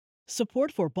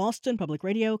Support for Boston Public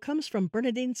Radio comes from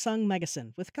Bernadine Sung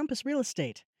Magazine with Compass Real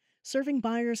Estate, serving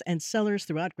buyers and sellers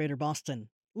throughout Greater Boston.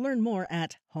 Learn more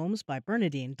at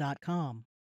homesbybernadine.com.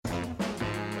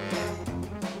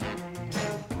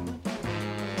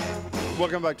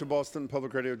 Welcome back to Boston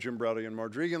Public Radio. Jim Browdy and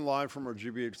Marge Regan live from our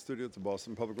GBH studio at the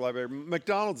Boston Public Library.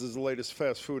 McDonald's is the latest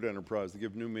fast food enterprise to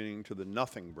give new meaning to the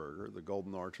Nothing Burger. The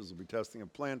Golden Arches will be testing a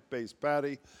plant-based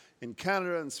patty in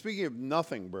Canada. And speaking of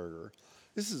Nothing Burger,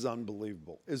 this is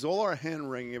unbelievable. Is all our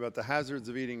hand-wringing about the hazards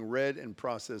of eating red and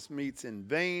processed meats in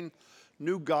vain?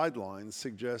 New guidelines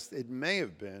suggest it may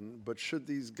have been, but should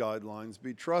these guidelines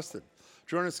be trusted?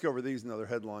 Join us to cover these and other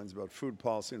headlines about food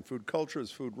policy and food culture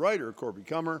is food writer Corby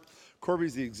Kummer.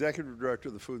 Corby's the executive director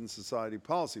of the Food and Society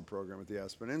Policy Program at the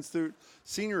Aspen Institute,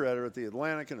 senior editor at The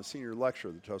Atlantic, and a senior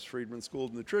lecturer at the Tufts Friedman School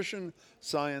of Nutrition,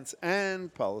 Science,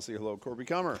 and Policy. Hello, Corby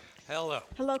Kummer. Hello.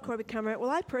 Hello, Corby Kummer.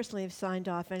 Well, I personally have signed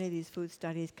off any of these food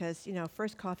studies because,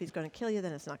 first coffee is going to kill you,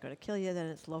 then it's not going to kill you, then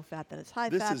it's low fat, then it's high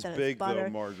This fat, is then big, it's butter, though,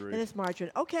 Marjorie. then it's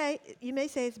margarine. Okay, you may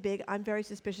say it's big. I'm very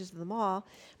suspicious of them all.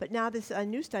 But now this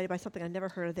new study by something I've never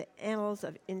heard of, the Annals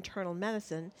of Internal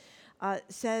Medicine,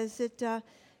 says that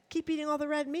keep eating all the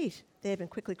red meat. They have been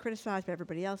quickly criticized by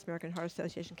everybody else, American Heart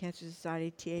Association, Cancer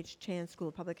Society, T.H. Chan School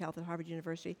of Public Health at Harvard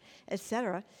University,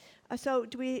 etc. So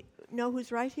do we know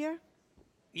who's right here?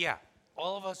 Yeah,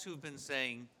 all of us who've been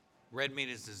saying red meat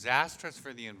is disastrous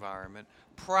for the environment,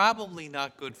 probably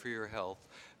not good for your health,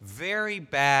 very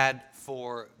bad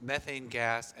for methane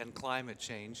gas and climate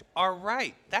change are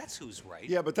right. That's who's right.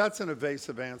 Yeah, but that's an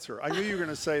evasive answer. I knew you were going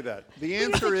to say that. The Who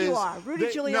do answer you think is you are? Rudy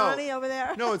Giuliani over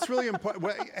there? No, it's really important.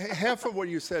 Well, half of what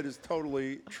you said is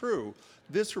totally true.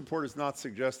 This report is not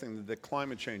suggesting that the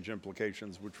climate change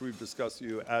implications, which we've discussed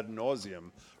with you ad nauseum,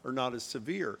 are not as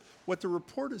severe. What the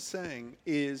report is saying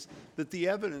is that the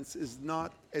evidence is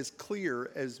not as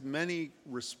clear as many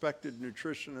respected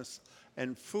nutritionists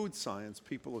and food science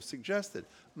people have suggested.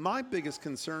 My biggest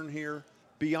concern here,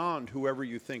 beyond whoever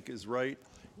you think is right,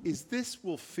 is this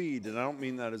will feed, and I don't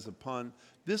mean that as a pun,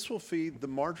 this will feed the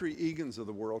Marjorie Egans of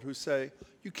the world who say,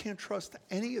 you can't trust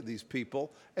any of these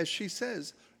people. As she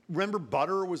says, remember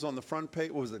butter was on the front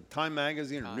page, what was it, Time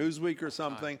Magazine or Newsweek or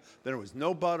something? Then it was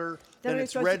no butter. Then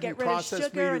it's red and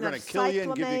processed meat, you're going to kill you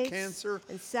and give you cancer.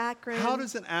 And saccharin. How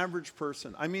does an average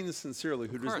person, I mean this sincerely,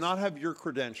 who does not have your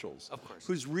credentials,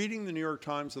 who's reading the New York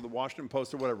Times or the Washington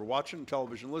Post or whatever, watching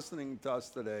television, listening to us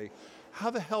today, how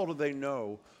the hell do they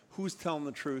know who's telling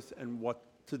the truth and what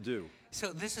to do?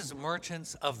 So this is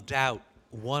Merchants of Doubt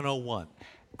 101.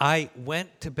 I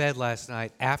went to bed last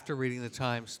night after reading the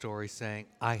Times story saying,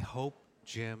 I hope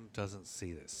Jim doesn't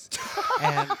see this.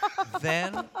 And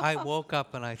then I woke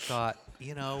up and I thought,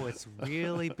 it's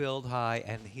really billed high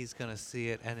and he's going to see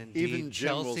it. And indeed,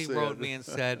 Chelsea wrote me and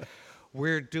said,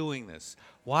 we're doing this.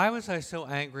 Why was I so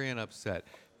angry and upset?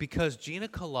 Because Gina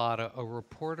Colada, a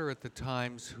reporter at the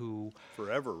Times who...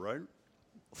 Forever, right?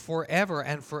 Forever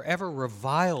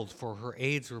reviled for her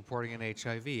AIDS reporting and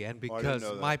HIV. And because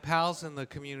my pals in the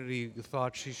community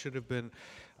thought she should have been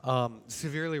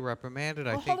severely reprimanded,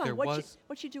 I think there was...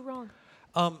 What'd she do wrong?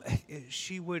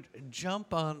 She would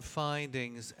jump on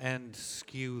findings and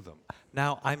skew them.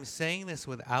 Now, I'm saying this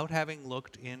without having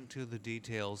looked into the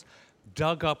details,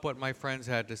 dug up what my friends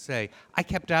had to say. I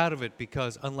kept out of it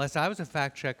because unless I was a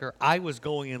fact checker, I was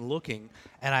going and looking,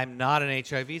 and I'm not an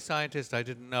HIV scientist. I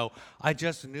didn't know. I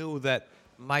just knew that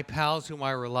my pals whom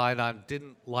I relied on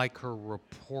didn't like her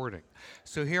reporting.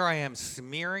 So here I am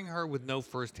smearing her with no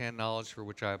firsthand knowledge, for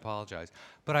which I apologize.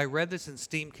 But I read this and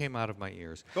steam came out of my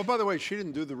ears. Oh, by the way, she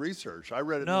didn't do the research. I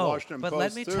read it in the Washington Post, but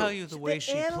let me tell you the way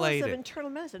she played it. The Annals of Internal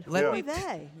Medicine. Who are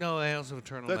they? No, Annals of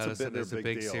Internal Medicine is a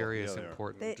big, serious,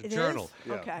 important journal.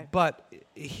 Yeah. Okay. But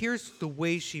here's the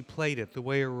way she played it, the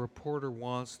way a reporter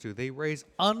wants to. They raise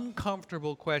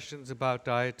uncomfortable questions about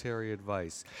dietary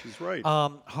advice. She's right.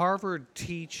 Harvard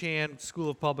T. Chan School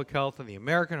of Public Health and the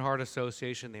American Heart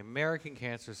Association, the American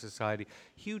Cancer Society,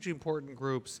 huge important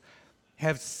groups,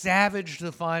 have savaged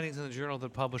the findings in the journal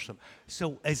that published them.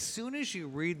 So as soon as you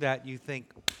read that, you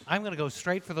think, I'm going to go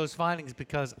straight for those findings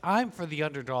because I'm for the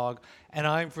underdog and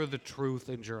I'm for the truth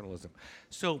in journalism.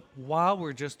 So while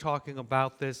we're just talking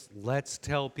about this, let's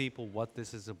tell people what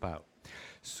this is about.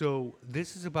 So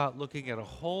this is about looking at a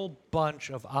whole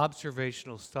bunch of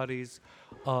observational studies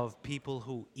of people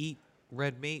who eat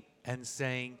red meat and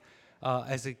saying,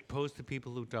 as opposed to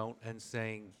people who don't, and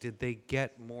saying, did they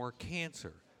get more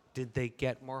cancer? Did they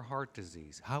get more heart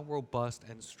disease? How robust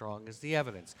and strong is the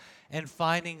evidence? And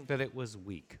finding that it was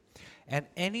weak. And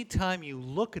anytime you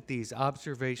look at these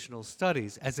observational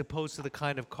studies, as opposed to the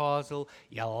kind of causal,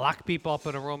 you lock people up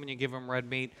in a room and you give them red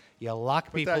meat, you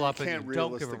lock people up and you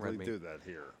don't give them red meat. You can't realistically do that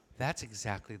here. That's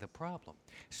exactly the problem.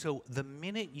 So the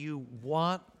minute you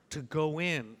want to go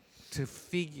in to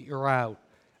figure out,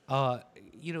 minute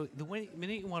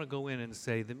you want to go in and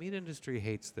say, the meat industry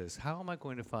hates this, how am I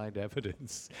going to find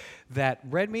evidence that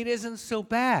red meat isn't so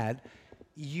bad?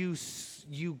 You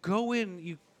go in,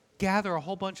 you gather a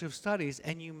whole bunch of studies,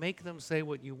 and you make them say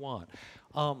what you want.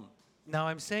 Now,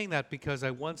 I'm saying that because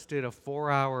I once did a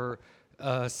 4-hour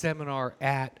seminar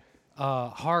at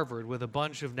Harvard with a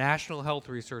bunch of national health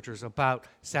researchers about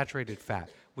saturated fat,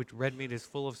 which red meat is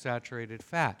full of saturated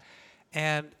fat.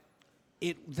 And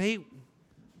they,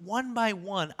 one by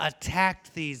one,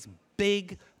 attacked these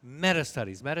big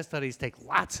meta-studies. Meta-studies take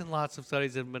lots and lots of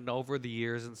studies that have been over the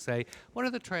years and say, what are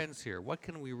the trends here? What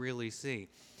can we really see?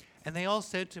 And they all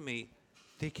said to me,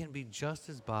 they can be just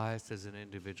as biased as an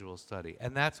individual study.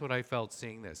 And that's what I felt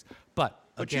seeing this. But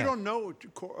again, you don't know,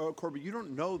 Corby, you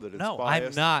don't know that it's no,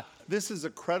 biased. I'm not. This is a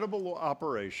credible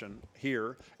operation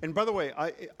here. And by the way,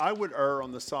 I would err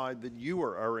on the side that you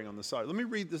are erring on the side. Let me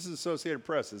read, this is Associated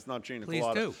Press. It's not Gina Please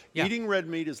Colada. do. Yeah. Eating red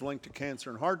meat is linked to cancer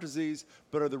and heart disease,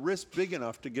 but are the risks big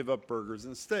enough to give up burgers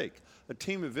and steak? A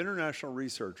team of international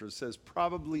researchers says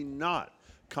probably not,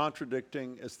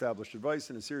 contradicting established advice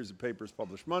in a series of papers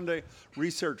published Monday.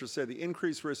 Researchers say the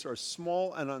increased risks are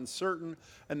small and uncertain,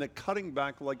 and that cutting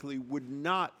back likely would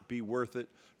not be worth it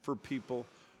for people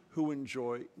who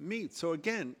enjoy meat. So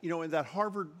again, in that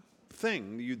Harvard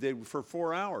thing you did for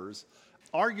 4 hours,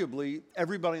 arguably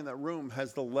everybody in that room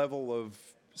has the level of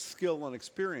skill and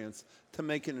experience to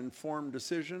make an informed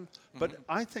decision. But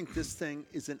I think this thing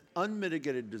is an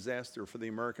unmitigated disaster for the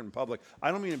American public.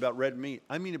 I don't mean about red meat.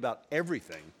 I mean about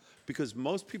everything. Because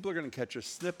most people are going to catch a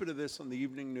snippet of this on the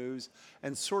evening news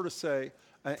and sort of say,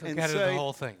 Forget the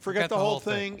whole thing. Forget the whole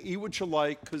thing. Eat what you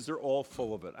like, because they're all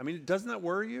full of it. I mean, doesn't that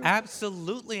worry you?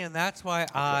 Absolutely, and that's why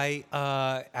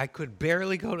I could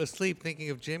barely go to sleep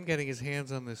thinking of Jim getting his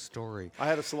hands on this story. I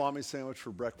had a salami sandwich for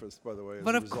breakfast, by the way.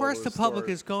 But of course the public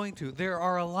is going to. There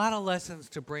are a lot of lessons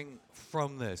to bring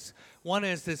from this. One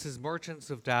is, this is Merchants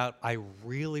of Doubt. I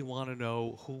really want to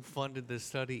know who funded this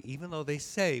study, even though they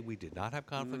say we did not have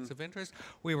conflicts of interest.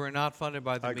 We were not funded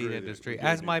by the meat industry.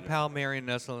 As my pal Marion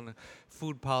Nessel in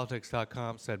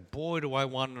foodpolitics.com said, boy, do I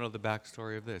want to know the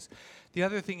backstory of this. The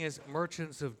other thing is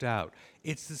Merchants of Doubt.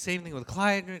 It's the same thing with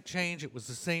climate change. It was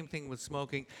the same thing with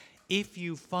smoking. If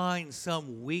you find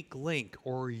some weak link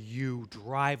or you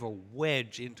drive a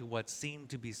wedge into what seemed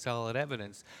to be solid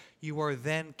evidence, you are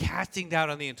then casting doubt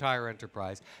on the entire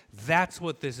enterprise. That's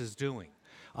what this is doing.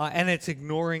 And it's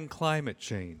ignoring climate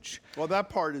change. Well, that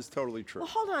part is totally true. Well,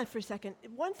 hold on for a second.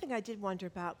 One thing I did wonder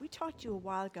about, we talked to you a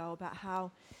while ago about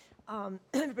how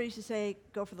everybody used to say,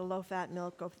 go for the low-fat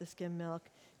milk, go for the skim milk.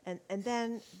 And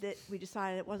then we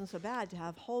decided it wasn't so bad to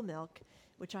have whole milk,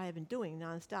 which I have been doing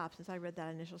nonstop since I read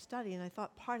that initial study. And I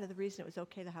thought part of the reason it was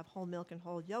okay to have whole milk and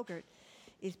whole yogurt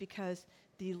is because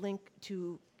the link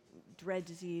to red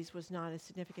disease was not as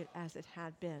significant as it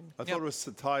had been. I thought it was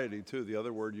satiety, too, the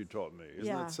other word you taught me.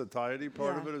 Isn't it satiety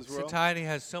part of it as well? Satiety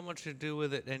has so much to do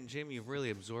with it. And, Jim, you've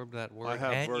really absorbed that word. I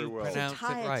have and very you well. pronounced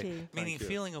Satiety. it right. Meaning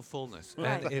feeling of fullness.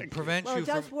 Right. And it prevents Well, you it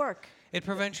does from... work. It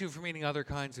prevents you from eating other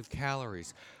kinds of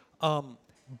calories.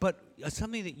 But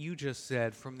something that you just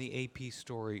said from the AP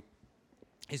story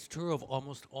is true of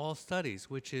almost all studies,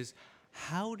 which is,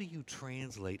 how do you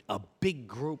translate a big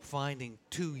group finding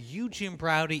to you, Jim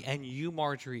Braude, and you,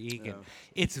 Marjorie Egan? Yeah.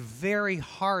 It's very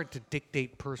hard to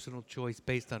dictate personal choice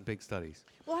based on big studies.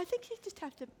 Well, I think you just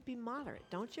have to be moderate,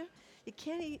 don't you? You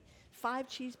can't eat 5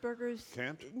 cheeseburgers.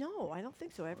 Can't? No, I don't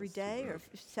think so. Every day or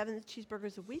 7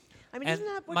 cheeseburgers a week. I mean, and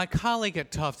isn't that what... My colleague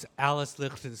at Tufts, Alice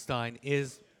Lichtenstein,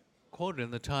 is quoted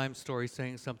in the Times story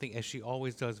saying something, as she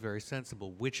always does, very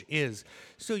sensible, which is,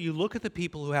 so you look at the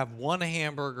people who have 1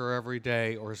 hamburger every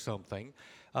day or something,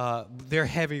 they're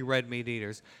heavy red meat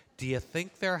eaters. Do you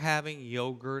think they're having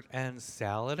yogurt and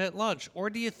salad at lunch? Or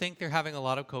do you think they're having a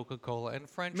lot of Coca-Cola and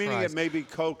French fries? Meaning it may be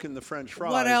Coke and the French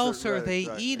fries. What else are they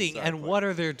eating? Exactly. And what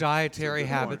are their dietary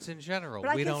habits in general?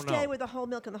 But we I don't can stay know. with the whole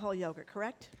milk and the whole yogurt,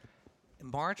 correct?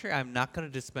 Marjorie, I'm not going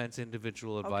to dispense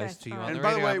individual advice to you on and the by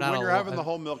radio. the way, when you're having the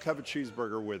whole milk, have a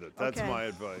cheeseburger with it. That's my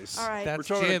advice. All right. That's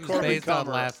Jim's based on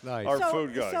last night. Our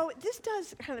food guy. So this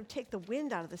does kind of take the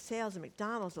wind out of the sails of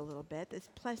McDonald's a little bit. It's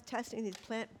testing these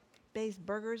plant-based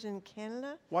burgers in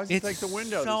Canada. Why does it take the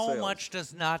wind out of the sails? So much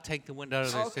does not take the wind out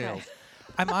of their sails.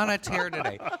 I'm on a tear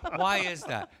today. Why is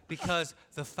that? Because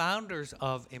the founders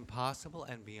of Impossible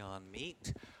and Beyond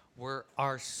Meat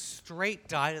are straight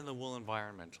dyed-in-the-wool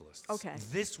environmentalists. Okay.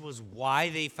 This was why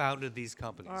they founded these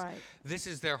companies. All right. This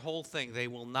is their whole thing. They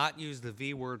will not use the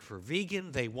V word for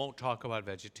vegan. They won't talk about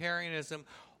vegetarianism.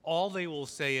 All they will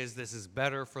say is this is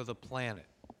better for the planet.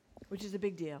 Which is a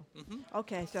big deal.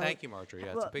 Okay, so Thank you, Marjorie.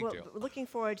 Yeah, it's a big deal. Looking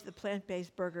forward to the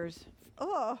plant-based burgers.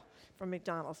 From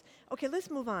McDonald's. Okay, let's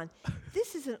move on.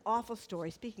 This is an awful story.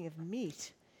 Speaking of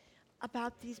meat,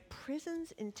 about these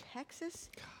prisons in Texas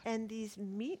and these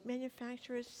meat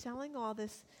manufacturers selling all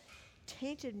this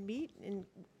tainted meat. In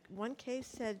one case,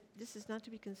 said this is not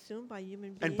to be consumed by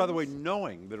human beings. And by the way,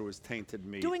 knowing that it was tainted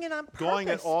meat. Doing it on purpose. Going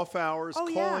at off hours,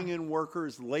 Oh, calling yeah. in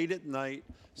workers late at night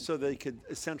so they could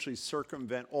essentially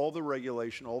circumvent all the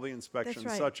regulation, all the inspections,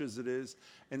 right. such as it is,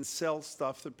 and sell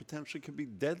stuff that potentially could be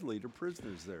deadly to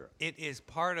prisoners there. It is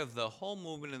part of the whole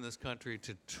movement in this country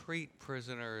to treat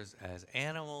prisoners as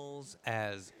animals,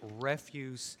 as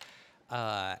refuse,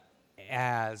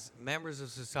 as members of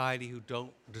society who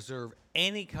don't deserve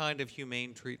any kind of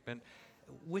humane treatment,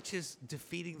 which is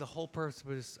defeating the whole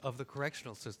purpose of the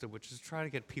correctional system, which is trying to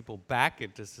get people back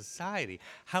into society.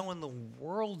 How in the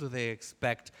world do they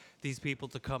expect these people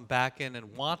to come back in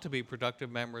and want to be productive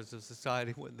members of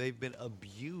society when they've been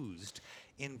abused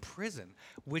in prison?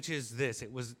 Which is this.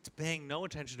 It was paying no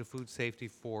attention to food safety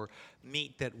for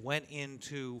meat that went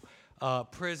into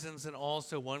prisons, and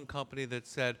also one company that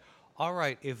said, all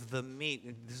right, if the meat,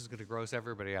 and this is going to gross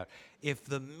everybody out, if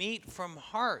the meat from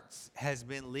hearts has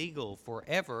been legal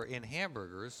forever in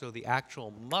hamburgers, so the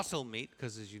actual muscle meat,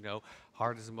 because as you know,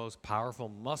 heart is the most powerful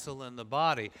muscle in the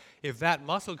body, if that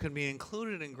muscle can be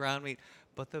included in ground meat,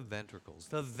 but the ventricles,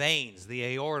 the veins, the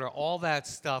aorta, all that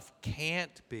stuff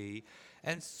can't be.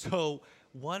 And so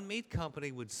one meat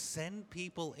company would send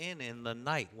people in the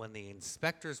night when the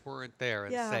inspectors weren't there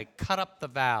and say, cut up the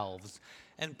valves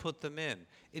and put them in.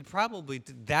 It probably,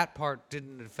 that part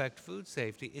didn't affect food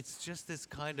safety. It's just this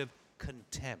kind of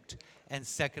contempt and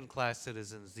second-class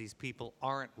citizens. These people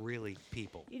aren't really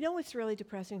people. You know what's really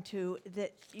depressing, too,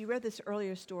 that you read this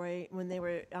earlier story when they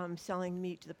were selling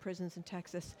meat to the prisons in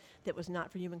Texas that was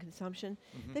not for human consumption.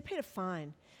 They paid a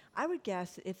fine. I would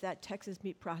guess if that Texas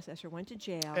meat processor went to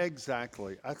jail,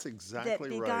 Exactly. That's exactly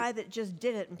that the right. guy that just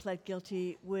did it and pled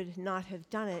guilty would not have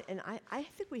done it. And I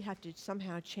think we have to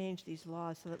somehow change these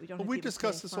laws so that we don't Well, have we people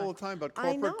discuss paying this fines. all the time about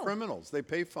I corporate know. criminals. They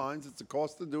pay fines. It's a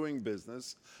cost of doing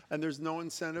business, and there's no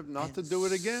incentive not to do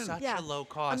it again. Such a low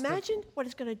cost. Imagine what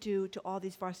it's going to do to all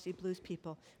these Varsity Blues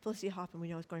people. Felicity Hoffman, we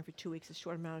know, is going for 2 weeks, a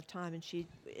short amount of time, and she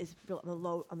is built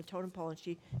on the totem pole, and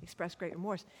she expressed great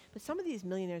remorse. But some of these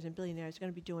millionaires and billionaires are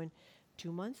going to be doing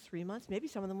 2 months, 3 months, maybe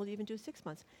some of them will even do 6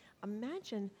 months.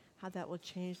 Imagine how that will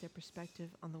change their perspective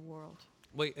on the world.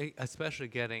 Wait, especially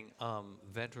getting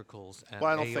ventricles and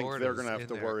Well, I don't think they're aortas going to have in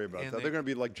to their- worry about in that. their- They're going to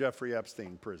be like Jeffrey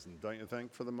Epstein prison, don't you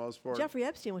think, for the most part? Jeffrey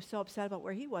Epstein was so upset about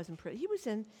where he was in prison.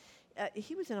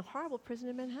 He was in a horrible prison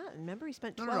in Manhattan. Remember, he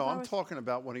spent 12 No, hours. I'm talking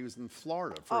about when he was in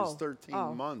Florida for his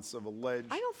 13 months of alleged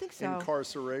I don't think so.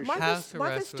 incarceration. House Martha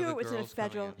arrest with the Stewart was in a girls coming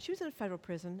federal. in. She was in a federal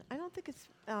prison. I don't think it's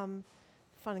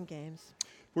fun and games.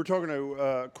 We're talking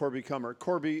to Corby Kummer.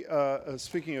 Corby,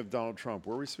 speaking of Donald Trump,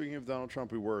 were we speaking of Donald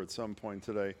Trump? We were at some point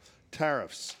today.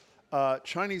 Tariffs.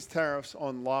 Chinese tariffs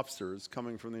on lobsters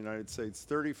coming from the United States,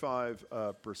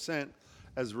 35%.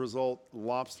 As a result,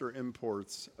 lobster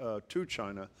imports to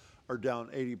China are down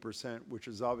 80%, which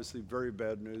is obviously very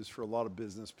bad news for a lot of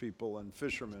business people and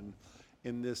fishermen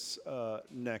in this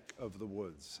neck of the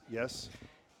woods. Yes?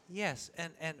 Yes,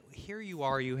 and here you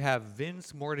are. You have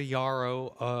Vince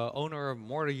Mortillaro, owner of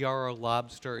Mortillaro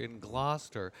Lobster in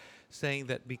Gloucester, saying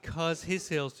that because his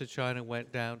sales to China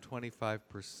went down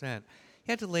 25%,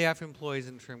 he had to lay off employees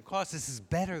and trim costs. This is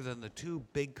better than the two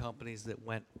big companies that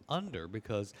went under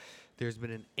because there's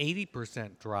been an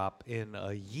 80% drop in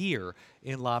a year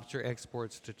in lobster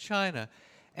exports to China.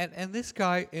 And this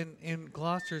guy in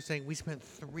Gloucester is saying we spent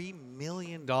 $3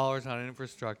 million on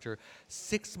infrastructure.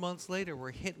 6 months later,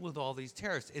 we're hit with all these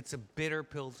tariffs. It's a bitter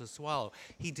pill to swallow.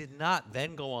 He did not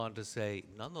then go on to say,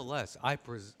 nonetheless,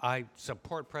 I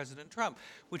support President Trump,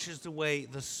 which is the way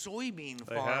the soybean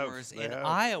farmers in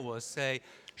Iowa say,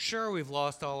 sure, we've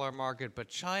lost all our market, but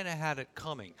China had it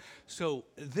coming. So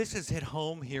this has hit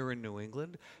home here in New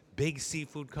England. Big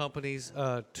seafood companies,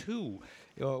 too,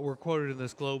 were quoted in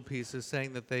this Globe piece as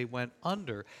saying that they went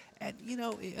under. And, you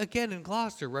know, again, in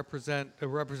Gloucester,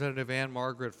 Representative Anne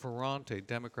Margaret Ferrante,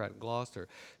 Democrat in Gloucester,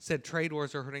 said trade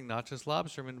wars are hurting not just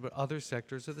lobstermen, but other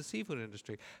sectors of the seafood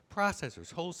industry.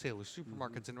 Processors, wholesalers,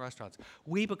 supermarkets, and restaurants.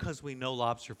 We, because we know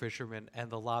lobster fishermen and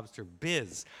the lobster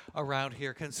biz around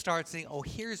here, can start seeing, oh,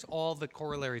 here's all the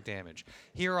corollary damage.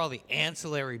 Here are all the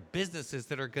ancillary businesses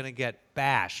that are going to get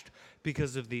bashed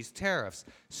because of these tariffs.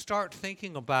 Start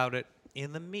thinking about it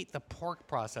in the pork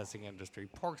processing industry.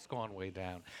 Pork's gone way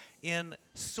down. In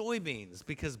soybeans,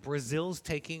 because Brazil's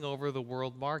taking over the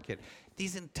world market.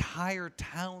 These entire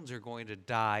towns are going to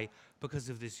die because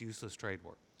of this useless trade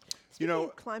war. Speaking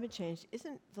of climate change,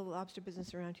 isn't the lobster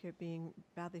business around here being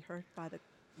badly hurt by the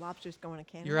lobsters going to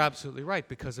Canada? You're absolutely right.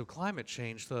 Because of climate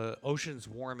change, the ocean's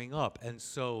warming up, and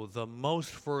so the most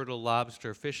fertile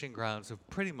lobster fishing grounds have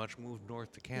pretty much moved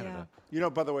north to Canada. You know,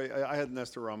 by the way, I had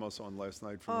Nestor Ramos on last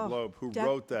night from the Globe, who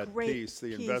wrote that piece,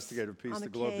 the investigative piece the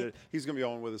Globe did. He's going to be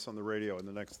on with us on the radio in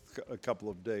the next couple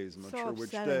of days. I'm not sure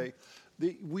which day.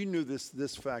 We knew this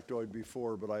factoid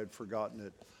before, but I had forgotten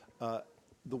it.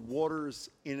 The waters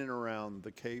in and around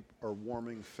the Cape are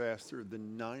warming faster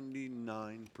than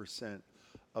 99%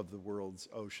 of the world's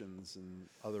oceans and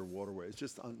other waterways,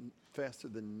 just faster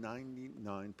than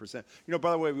 99%. You know,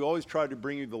 by the way, we always try to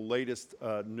bring you the latest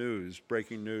news,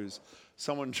 breaking news.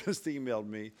 Someone just emailed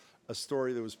me a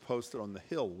story that was posted on The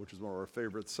Hill, which is one of our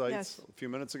favorite sites, a few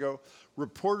minutes ago.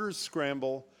 Reporters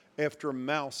scramble after a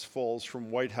mouse falls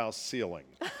from White House ceiling.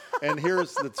 And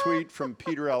here's the tweet from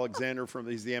Peter Alexander,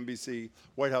 he's the NBC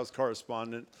White House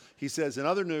correspondent. He says, in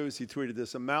other news, he tweeted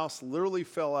this, a mouse literally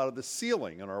fell out of the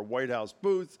ceiling in our White House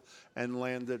booth and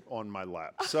landed on my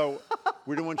lap. So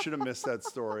we don't want you to miss that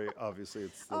story. Obviously,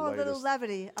 it's the latest. A little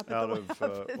levity up out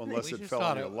of, unless it fell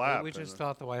on your lap. We just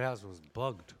thought the White House was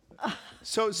bugged.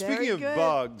 So speaking of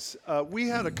bugs, we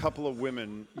had a couple of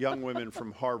young women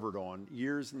from Harvard on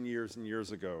years and years and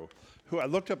years ago, who I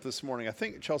looked up this morning. I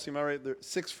think, Chelsea, am I right?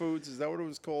 Six Foods, is that what it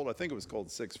was called? I think it was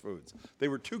called Six Foods. They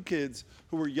were two kids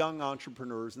who were young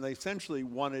entrepreneurs, and they essentially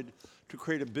wanted to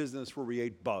create a business where we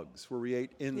ate bugs, where we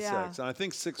ate insects. And I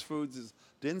think Six Foods is,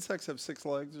 do insects have 6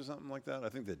 legs or something like that? I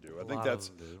think they do. I think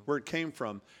that's where it came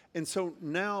from. And so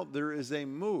now there is a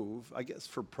move, I guess,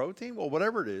 for protein, well,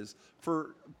 whatever it is,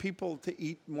 for people to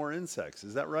eat more insects.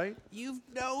 Is that right? You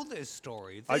know this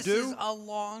story. I do? This is a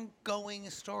long-going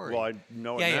story. Well, I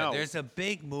know it now. Yeah, there's a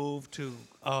big move to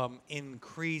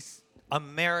increase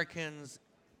Americans'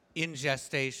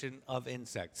 ingestion of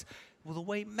insects. Well, the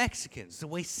way Mexicans, the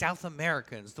way South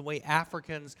Americans, the way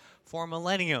Africans for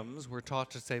millenniums, we're taught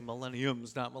to say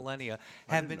millenniums, not millennia,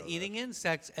 have been eating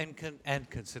insects and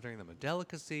considering them a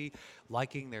delicacy,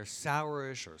 liking their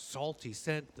sourish or salty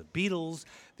scent. The beetles,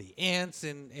 the ants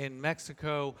in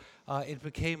Mexico, it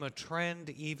became a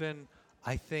trend. Even,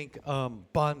 I think,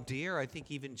 Bondier, I think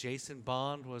even Jason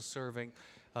Bond was serving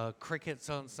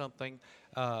crickets on something,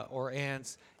 or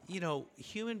ants. You know,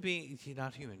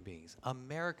 not human beings,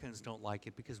 Americans don't like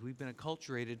it because we've been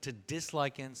acculturated to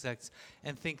dislike insects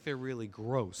and think they're really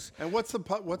gross. And what's the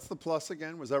plus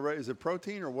again? Was that right? Is it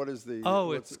protein or what is the?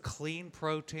 Oh, it's clean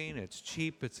protein. It's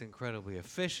cheap. It's incredibly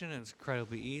efficient. And it's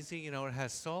incredibly easy. You know, it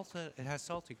has salt. It has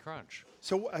salty crunch.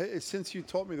 So since you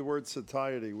taught me the word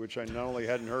satiety, which I not only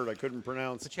hadn't heard, I couldn't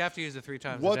pronounce. But you have to use it 3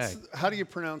 times a day. How do you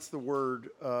pronounce the word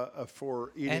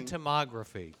for eating?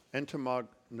 Entomography.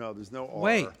 No, there's no R.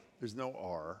 Wait. There's no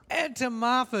R.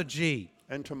 Entomophagy.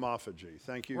 Entomophagy.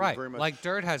 Thank you very much. Like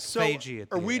dirt has phagy at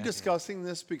the end. Are we end. discussing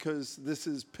this because this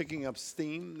is picking up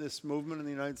steam, this movement in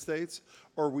the United States?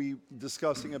 Or are we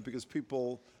discussing it because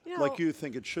people like you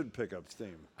think it should pick up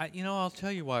steam? I'll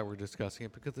tell you why we're discussing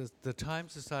it, because the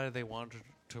Times decided they wanted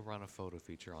to run a photo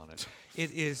feature on it.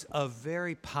 It is a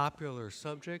very popular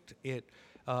subject.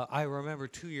 I remember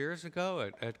 2 years ago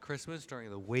at Christmas during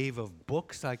the wave of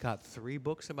books, I got 3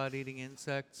 books about eating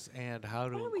insects and how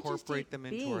to incorporate them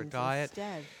into our diet.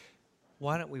 Instead?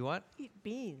 Why don't we what? Eat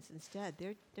beans instead.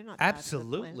 They're not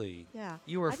absolutely. Yeah.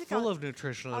 You are full of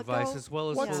nutritional advice as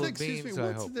well as full of beans.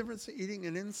 What's the difference in eating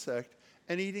an insect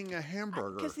and eating a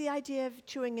hamburger? Because the idea of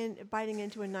biting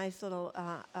into a nice little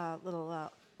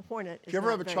hornet. Did you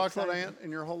ever have a chocolate ant in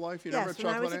your whole life? You never had a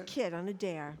chocolate ant? Yes, when I was a kid on a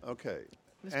dare. Okay. It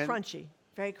was crunchy.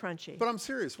 Very crunchy. But I'm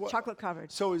serious. What? Chocolate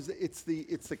covered. So it's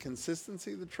the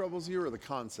consistency that troubles you, or the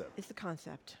concept? It's the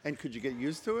concept. And could you get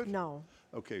used to it? No.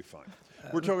 Okay, fine.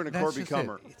 We're talking to Corby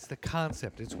Kummer. It's the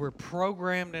concept. We're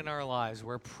programmed in our lives.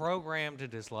 We're programmed to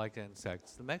dislike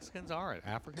insects. The Mexicans aren't.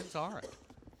 Africans aren't.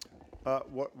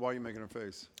 Why are you making a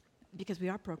face? Because we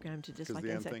are programmed to dislike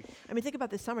the insects. I mean, think about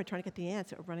this summer trying to get the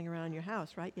ants that were running around your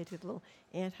house, right? You had to get little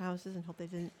ant houses and hope they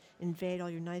didn't invade all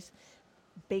your nice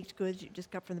baked goods you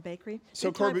just got from the bakery. So,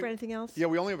 Any time Corby, for anything else? Yeah,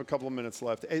 we only have a couple of minutes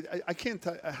left. I can't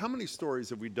tell how many stories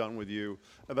have we done with you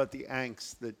about the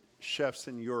angst that chefs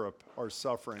in Europe are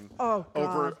suffering Oh,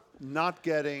 over God. not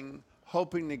getting,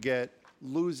 hoping to get,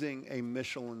 losing a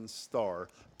Michelin star.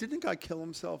 Didn't a guy kill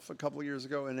himself a couple of years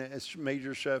ago, and a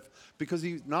major chef, because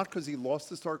he lost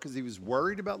the star, because he was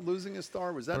worried about losing a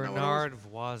star? Was that not what it was? Bernard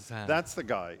Voisin. That's the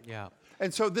guy. Yeah.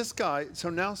 And so this guy,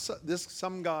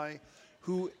 some guy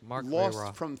who Mark lost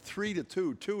Vera. from 3 to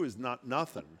 2, 2 is not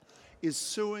nothing, is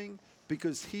suing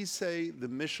because he say the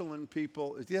Michelin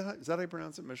people, is that how you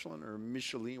pronounce it, Michelin or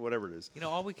Michelin, whatever it is? You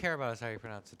know, all we care about is how you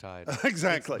pronounce the tide.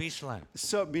 Exactly. It's Michelin.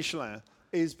 So Michelin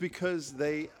is because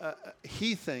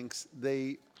he thinks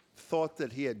they thought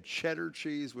that he had cheddar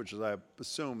cheese, which is, I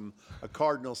assume, a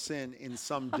cardinal sin in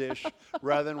some dish,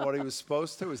 rather than what he was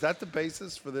supposed to. Is that the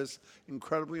basis for this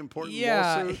incredibly important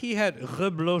lawsuit? He had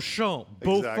Reblochon,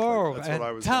 Exactly. Beaufort, That's and what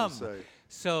I was gonna Tum. say.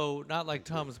 So not like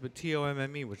Tums, but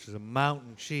Tomme, which is a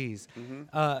mountain cheese.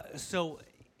 So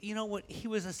you know what? He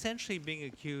was essentially being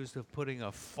accused of putting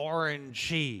a foreign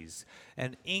cheese,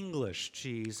 an English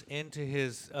cheese, into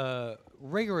his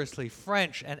rigorously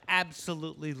French and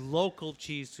absolutely local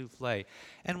cheese souffle.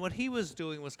 And what he was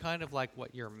doing was kind of like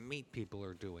what your meat people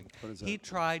are doing. What is He that?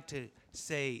 tried to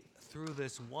say, through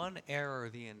this one error,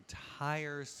 the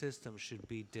entire system should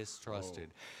be distrusted.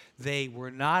 They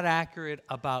were not accurate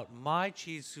about my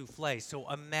cheese souffle.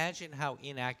 So imagine how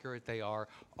inaccurate they are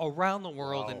around the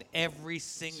world in every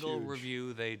single huge.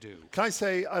 review they do. Can I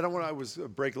say, I don't want to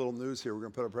break a little news here. We're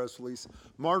going to put a press release.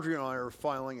 Marjorie and I are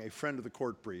filing a friend of the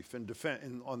court brief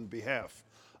on behalf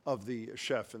of the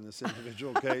chef in this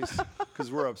individual case,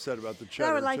 because we're upset about the cheddar,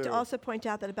 I would like too. to also point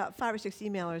out that about 5 or 6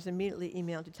 emailers immediately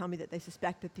emailed to tell me that they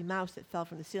suspect that the mouse that fell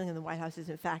from the ceiling in the White House is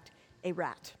in fact a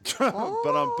rat. But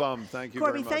I'm bummed. Thank you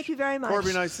Corby, very much. thank you very much.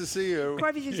 Corby, nice to see you.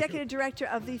 Corby's executive director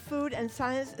of the Food and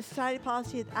Science Society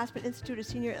Policy at Aspen Institute, a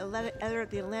senior editor at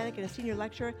The Atlantic, and a senior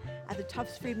lecturer at the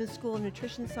Tufts Friedman School of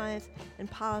Nutrition Science and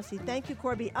Policy. Thank you,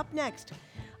 Corby. Up next,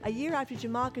 a year after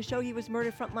Jamal Khashoggi was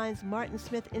murdered, Frontline's Martin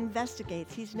Smith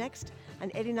investigates. He's next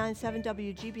on 89.7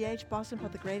 WGBH, Boston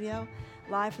Public Radio,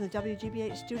 live from the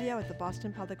WGBH studio at the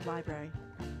Boston Public Library.